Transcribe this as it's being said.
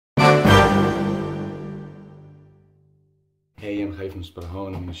Hey, I'm Javi from Sparajon,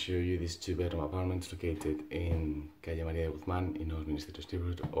 and I'm going to show you this two-bedroom apartment located in Calle María de Guzmán in Nuevos Ministerios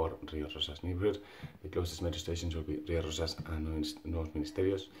neighborhood or Rio Rosas neighborhood. The closest metro stations will be Rio Rosas and Nuevos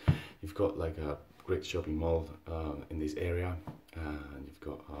Ministerios. You've got like a great shopping mall in this area, and you've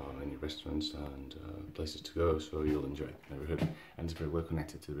got many restaurants and places to go, so you'll enjoy the neighborhood, and it's very well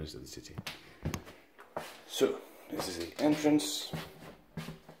connected to the rest of the city. So, this is the entrance.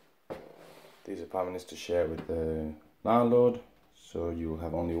 This apartment is to share with the landlord, so you will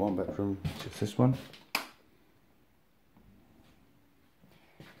have only one bedroom, which is this one.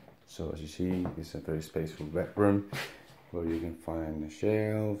 So as you see, it's a very spaceful bedroom where you can find a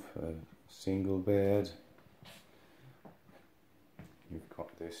shelf, a single bed. You've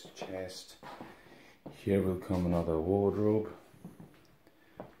got this chest. Here will come another wardrobe,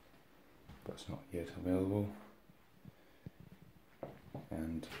 but it's not yet available.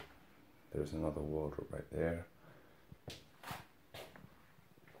 And there's another wardrobe right there.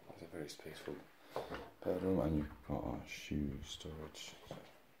 It's a very spaceful bedroom, and you've got a shoe storage. So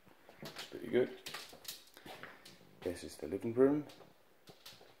it's pretty good. This is the living room.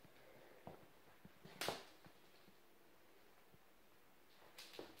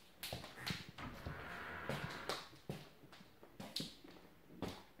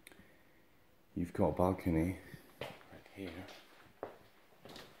 You've got a balcony right here.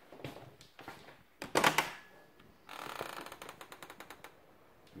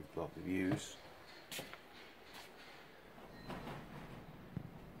 You've got the views.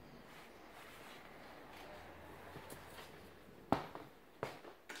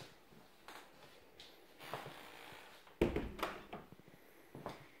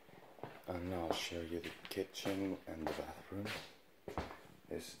 And now I'll show you the kitchen and the bathroom.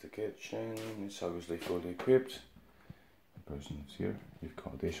 This is the kitchen. It's obviously fully equipped. The person lives here. You've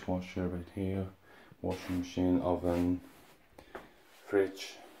got a dishwasher right here, washing machine, oven,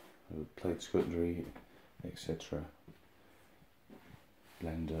 fridge, plates, cutlery, etc.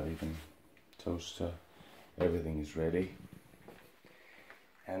 Blender, even toaster. Everything is ready.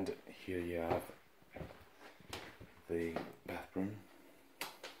 And here you have the bathroom.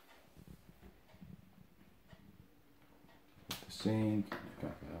 The sink, you've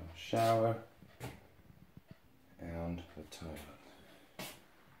got the shower, and the toilet.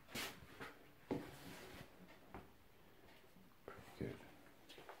 Pretty good.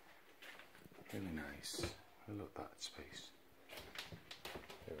 Really nice. I love that space.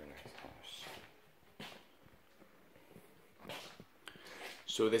 Very nice house.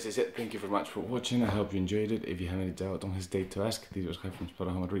 So this is it. Thank you very much for watching. I hope you enjoyed it. If you have any doubt, don't hesitate to ask. This was Javi from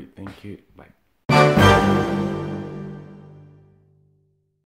Sparajon Madrid. Thank you. Bye.